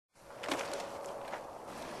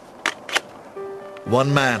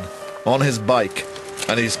One man on his bike,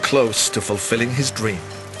 and he's close to fulfilling his dream.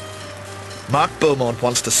 Mark Beaumont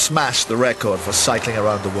wants to smash the record for cycling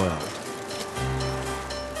around the world.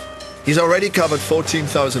 He's already covered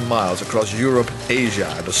 14,000 miles across Europe, Asia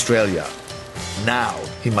and Australia. Now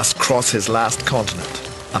he must cross his last continent,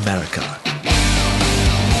 America.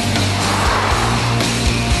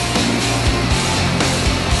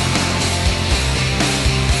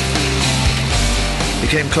 He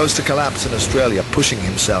came close to collapse in Australia, pushing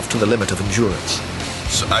himself to the limit of endurance.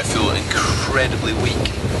 So I feel incredibly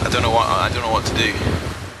weak. I don't know what to do.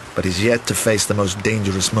 But he's yet to face the most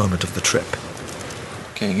dangerous moment of the trip.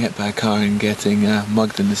 Getting hit by a car and getting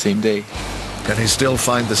mugged in the same day. Can he still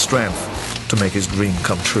find the strength to make his dream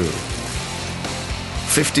come true?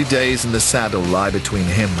 50 days in the saddle lie between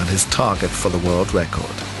him and his target for the world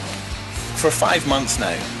record. For 5 months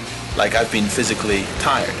now, like, I've been physically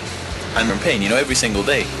tired and in pain, every single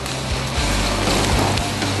day.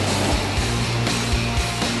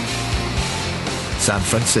 San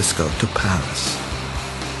Francisco to Paris.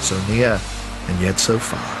 So near and yet so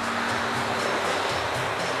far.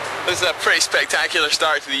 This is a pretty spectacular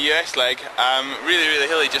start to the US leg. Really, really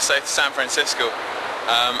hilly just south of San Francisco,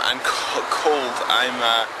 and cold. I'm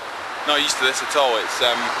not used to this at all. It's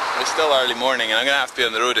still early morning, and I'm going to have to be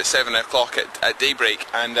on the road at 7 o'clock at daybreak,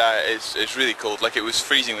 and it's really cold. Like, it was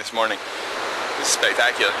freezing this morning. This is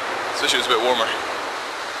spectacular, especially it was a bit warmer.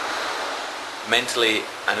 Mentally,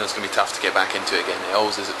 I know it's going to be tough to get back into it again. It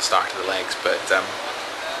always is at the start of the legs, but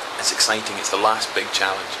it's exciting. It's the last big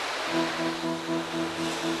challenge.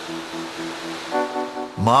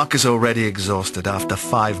 Mark is already exhausted after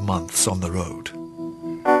 5 months on the road.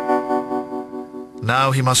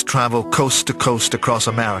 Now he must travel coast to coast across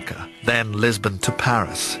America, then Lisbon to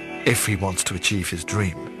Paris, if he wants to achieve his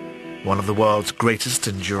dream, one of the world's greatest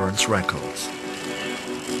endurance records.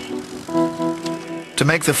 To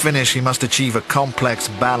make the finish, he must achieve a complex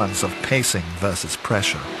balance of pacing versus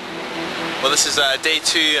pressure. Well, this is day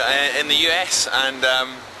 2 in the US, and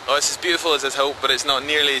well, it's as beautiful as I'd hoped, but it's not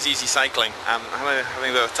nearly as easy cycling. I'm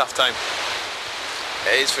having a bit of a tough time.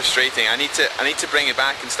 It is frustrating. I need to bring it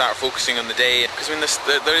back and start focusing on the day, because I mean,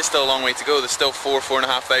 there is still a long way to go. There's still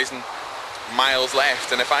 4,500 miles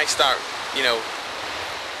left, and if I start,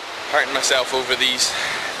 hurting myself over these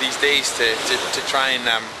days to try and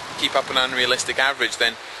keep up an unrealistic average,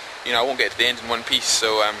 then I won't get to the end in one piece.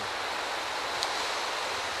 So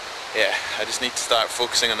yeah, I just need to start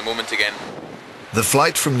focusing on the moment again. The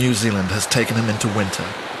flight from New Zealand has taken him into winter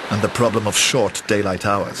and the problem of short daylight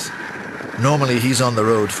hours. Normally he's on the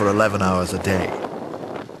road for 11 hours a day.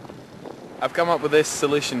 I've come up with this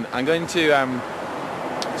solution. I'm going to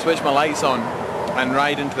switch my lights on and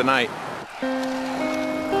ride into the night.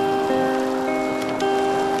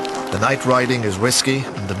 The night riding is risky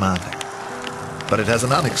and demanding, but it has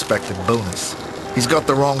an unexpected bonus. He's got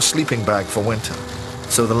the wrong sleeping bag for winter,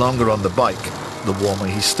 so the longer on the bike, the warmer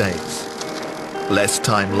he stays. Less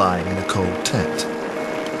time lying in a cold tent.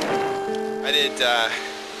 I did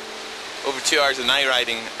over 2 hours of night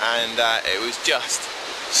riding, and it was just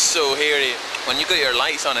so hairy. When you got your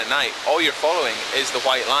lights on at night, all you're following is the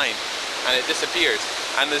white line, and it disappears.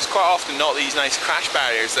 And there's quite often not these nice crash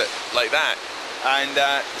barriers like that. And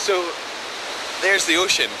so there's the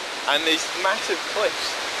ocean, and these massive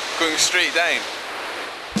cliffs going straight down.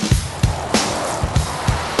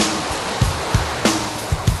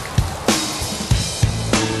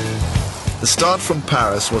 The start from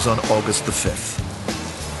Paris was on August the 5th.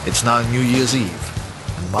 It's now New Year's Eve,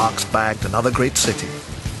 and Mark's bagged another great city,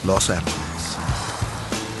 Los Angeles.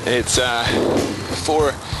 It's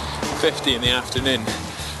 4:50 in the afternoon,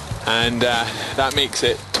 and that makes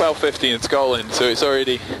it 12:50 in Scotland, so it's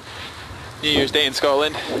already New Year's Day in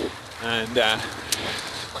Scotland, and that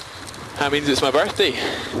means it's my birthday.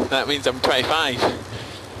 That means I'm 25.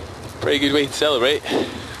 Pretty good way to celebrate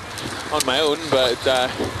on my own, but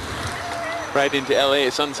ride into LA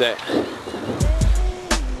at sunset.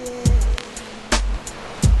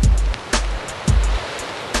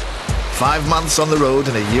 "5 months on the road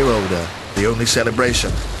and a year older, the only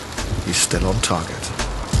celebration, he's still on target.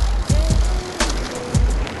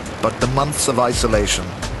 But the months of isolation,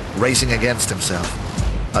 racing against himself,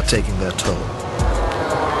 are taking their toll.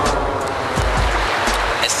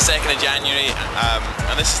 It's the 2nd of January,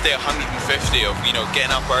 and this is day 150 of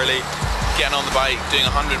getting up early, getting on the bike, doing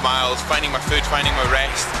 100 miles, finding my food, finding my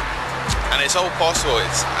rest, and it's all possible.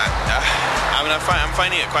 I'm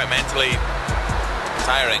finding it quite mentally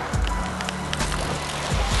tiring.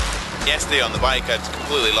 Yesterday on the bike, I'd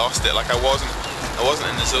completely lost it. Like, I wasn't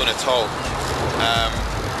in the zone at all.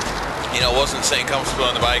 I wasn't sitting comfortable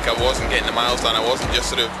on the bike. I wasn't getting the miles done. I wasn't just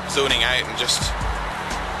sort of zoning out and just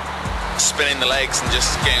spinning the legs and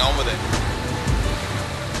just getting on with it.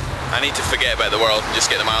 I need to forget about the world and just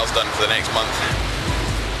get the miles done for the next month.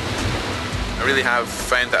 I really have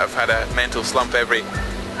found that I've had a mental slump every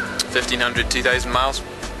 1,500, 2,000 miles,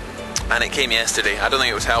 and it came yesterday. I don't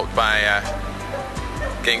think it was helped by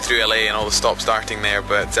getting through LA and all the stop starting there,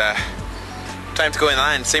 but time to go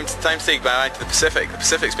inland. Time to take my ride to the Pacific. The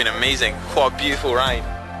Pacific's been amazing. What a beautiful ride.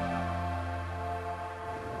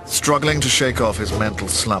 Struggling to shake off his mental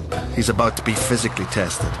slump, he's about to be physically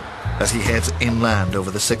tested as he heads inland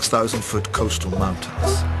over the 6,000-foot coastal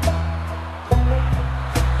mountains.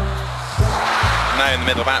 I'm now in the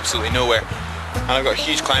middle of absolutely nowhere, and I've got a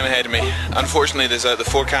huge climb ahead of me. Unfortunately, the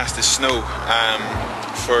forecast is snow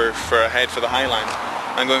for ahead for the Highland.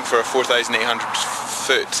 I'm going for a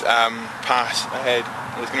 4,800-foot pass ahead.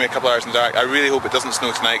 It's going to be a couple hours in the dark. I really hope it doesn't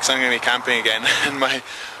snow tonight, because I'm going to be camping again in my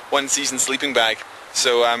one-season sleeping bag.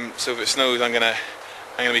 So if it snows, I'm gonna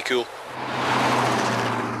be cool.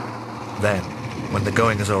 Then, when the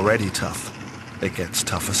going is already tough, it gets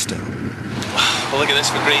tougher still. Well, look at this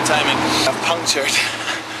for great timing. I've punctured.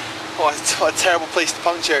 What a terrible place to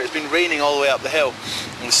puncture. It's been raining all the way up the hill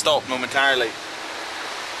and stopped momentarily.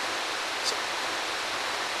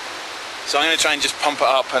 So I'm going to try and just pump it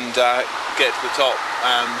up and get to the top.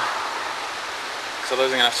 Because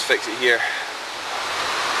otherwise I'm going to have to fix it here.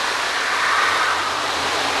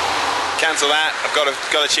 Cancel that. I've got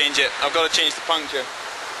to change it. I've got to change the puncture.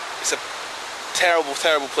 It's a terrible,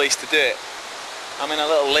 terrible place to do it. I'm in a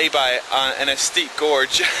little lay-by in a steep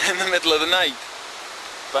gorge in the middle of the night.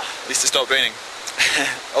 But at least it stopped raining.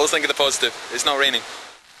 Always think of the positive. It's not raining.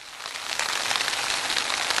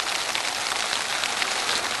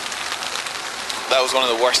 That was one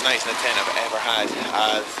of the worst nights in a tent I've ever had.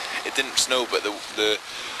 It didn't snow, but the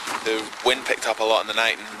wind picked up a lot in the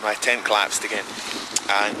night and my tent collapsed again.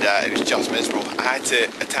 And it was just miserable. I had to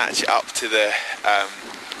attach it up to the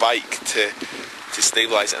bike to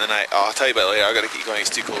stabilise it in the night. Oh, I'll tell you about it later. I've got to keep going, it's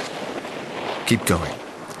too cold. Keep going.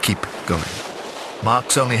 Keep going.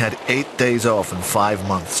 Mark's only had 8 days off and 5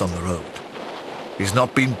 months on the road. He's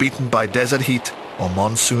not been beaten by desert heat or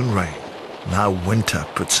monsoon rain. Now winter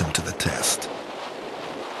puts him to the test.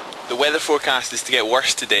 The weather forecast is to get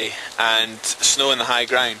worse today and snow in the high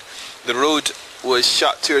ground. The road was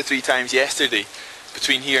shut 2 or 3 times yesterday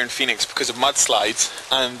between here and Phoenix because of mudslides,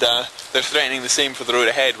 and they're threatening the same for the road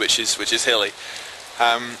ahead, which is hilly.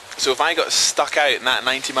 So if I got stuck out in that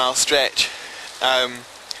 90-mile stretch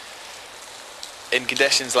in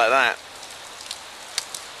conditions like that,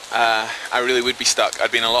 I really would be stuck. I'd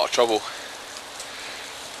be in a lot of trouble.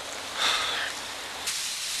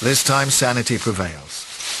 This time sanity prevails.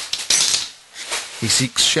 He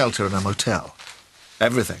seeks shelter in a motel.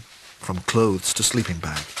 Everything, from clothes to sleeping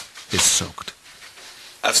bag, is soaked.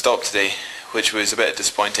 I've stopped today, which was a bit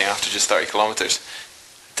disappointing after just 30 kilometres.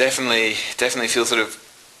 Definitely feel sort of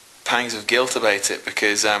pangs of guilt about it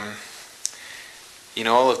because, you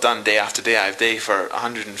know, all I've done day after day for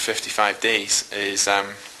 155 days is,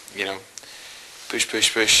 you know, push.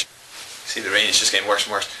 See the rain is just getting worse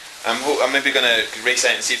and worse. I'm maybe going to race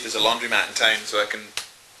out and see if there's a laundromat in town so I can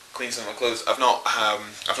clean some of my clothes. I've not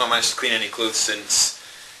managed to clean any clothes since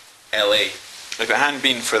LA. If it hadn't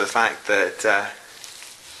been for the fact that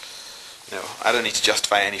you know, I don't need to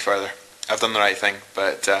justify any further. I've done the right thing,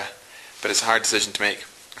 but it's a hard decision to make.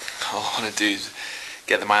 All I want to do is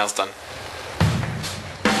get the miles done.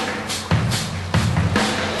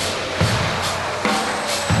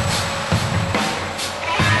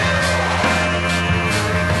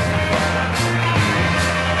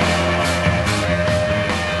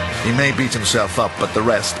 He may beat himself up, but the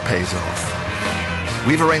rest pays off.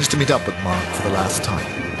 We've arranged to meet up with Mark for the last time.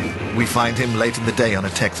 We find him late in the day on a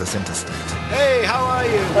Texas interstate. Hey, how are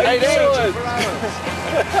you? How you doing? For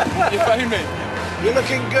You found me. You're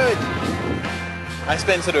looking good. I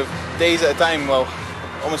spend sort of days at a time, well,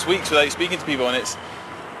 almost weeks without speaking to people, and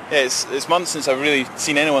it's months since I've really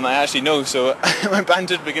seen anyone that I actually know, so my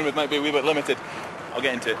banter to begin with might be a wee bit limited. I'll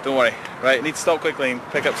get into it, don't worry. Right, I need to stop quickly and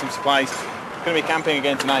pick up some supplies. I'm going to be camping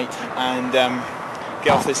again tonight and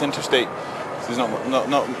get off this interstate. So there's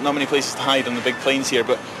not many places to hide on the big plains here,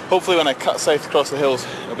 but hopefully when I cut south across the hills,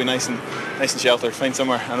 it'll be nice and sheltered. Find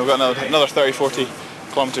somewhere, and we've got another 30-40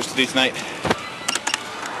 kilometres to do tonight.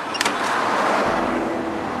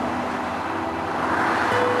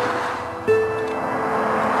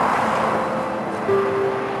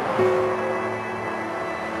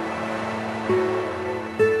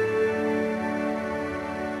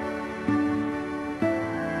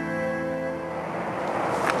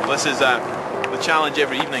 This is the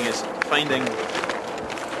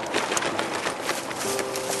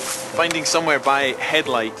finding somewhere by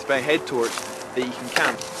headlights, by head torch, that you can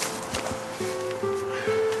camp.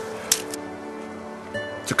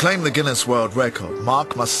 To claim the Guinness World Record,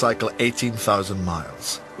 Mark must cycle 18,000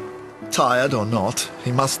 miles. Tired or not,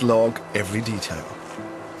 he must log every detail.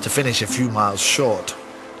 To finish a few miles short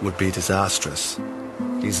would be disastrous.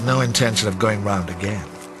 He's no intention of going round again.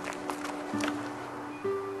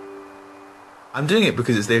 I'm doing it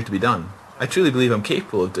because it's there to be done. I truly believe I'm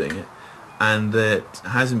capable of doing it, and that it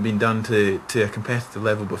hasn't been done to a competitive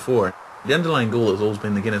level before. The underlying goal has always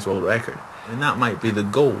been the Guinness World Record, and that might be the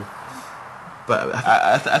goal. But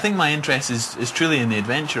I think my interest is truly in the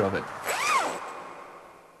adventure of it.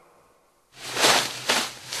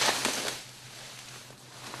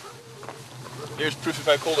 Here's proof of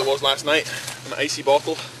how cold it was last night. An icy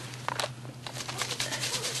bottle.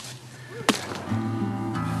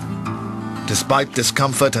 Despite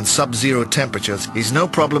discomfort and sub-zero temperatures, he's no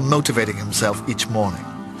problem motivating himself each morning.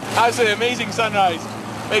 That's an amazing sunrise.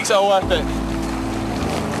 Makes it all worth it.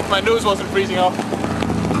 My nose wasn't freezing off.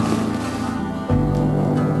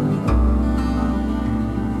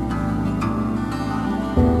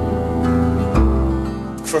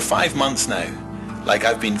 For 5 months now,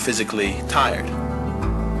 I've been physically tired.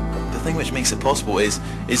 The thing which makes it possible is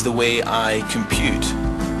the way I compute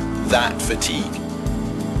that fatigue.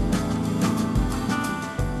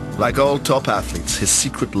 Like all top athletes, his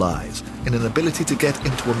secret lies in an ability to get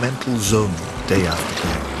into a mental zone day after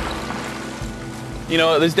day. You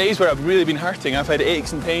know, there's days where I've really been hurting. I've had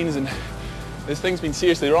aches and pains and this thing's been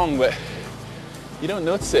seriously wrong, but you don't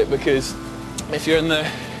notice it because if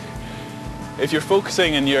you're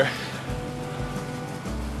focusing and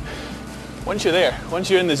once you're there, once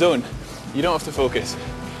you're in the zone, you don't have to focus.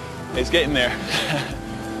 It's getting there.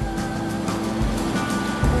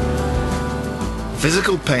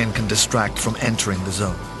 Physical pain can distract from entering the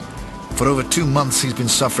zone. For over 2 months he's been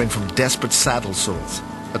suffering from desperate saddle sores,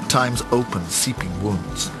 at times open, seeping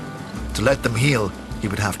wounds. To let them heal, he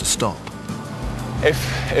would have to stop.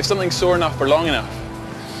 If something's sore enough for long enough,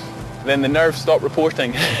 then the nerves stop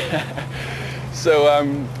reporting. So,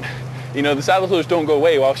 you know, the saddle sores don't go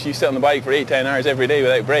away whilst you sit on the bike for 8-10 hours every day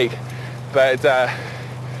without break. But,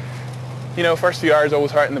 you know, first few hours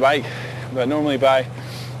always hurting the bike, but normally by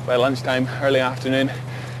lunchtime, early afternoon,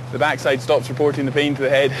 the backside stops reporting the pain to the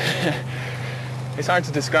head. It's hard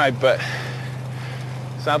to describe, but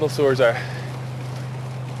saddle sores are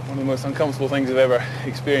one of the most uncomfortable things I've ever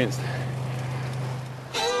experienced.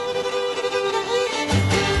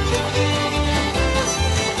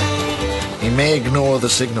 He may ignore the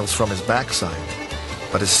signals from his backside,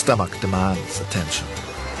 but his stomach demands attention.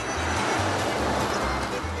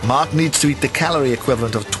 Mark needs to eat the calorie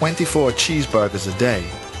equivalent of 24 cheeseburgers a day.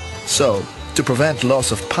 So, to prevent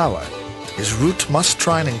loss of power, his route must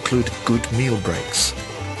try and include good meal breaks.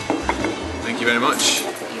 Thank you very much.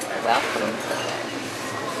 You're welcome.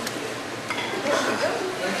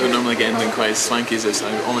 I don't normally get anything quite as swanky as this.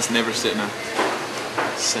 I almost never sit in a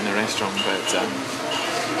restaurant, but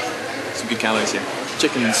some good calories here.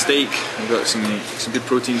 Chicken and steak. I've got some good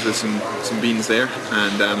proteins with some beans there,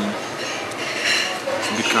 and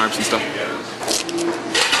some good carbs and stuff.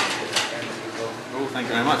 Oh, thank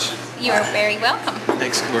you very much. You're very welcome.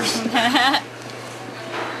 Eggs, of course.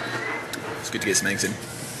 It's good to get some eggs in.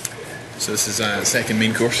 So this is a second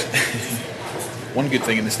main course. One good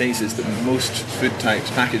thing in the States is that most food types,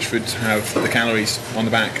 packaged foods, have the calories on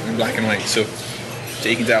the back in black and white. So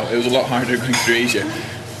you can tell it was a lot harder going through Asia,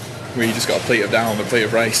 where you just got a plate of dal and a plate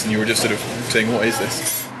of rice and you were just sort of saying, what is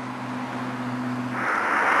this?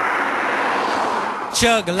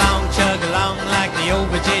 Chug along like the old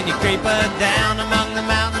Virginia creeper. Down among the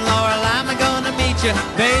mountain laurel, I'm gonna meet you.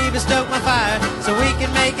 Baby, stoke my fire so we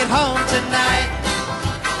can make it home tonight.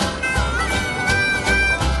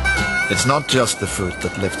 It's not just the food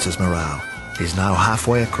that lifts his morale. He's now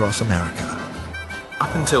halfway across America.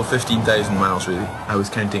 Up until 15,000 miles, really, I was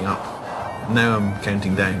counting up. Now I'm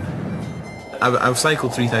counting down. I've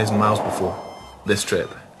cycled 3,000 miles before this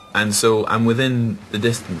trip, and so I'm within the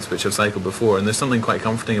distance which I've cycled before, and there's something quite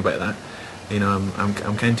comforting about that. You know,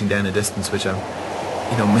 I'm counting down a distance which I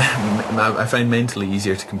find mentally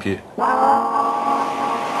easier to compute.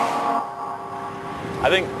 I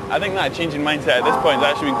think that change in mindset at this point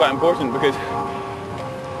has actually been quite important, because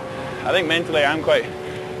I think mentally I'm quite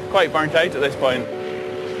burnt out at this point.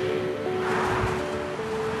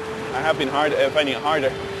 I have been finding it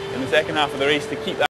harder in the second half of the race to keep that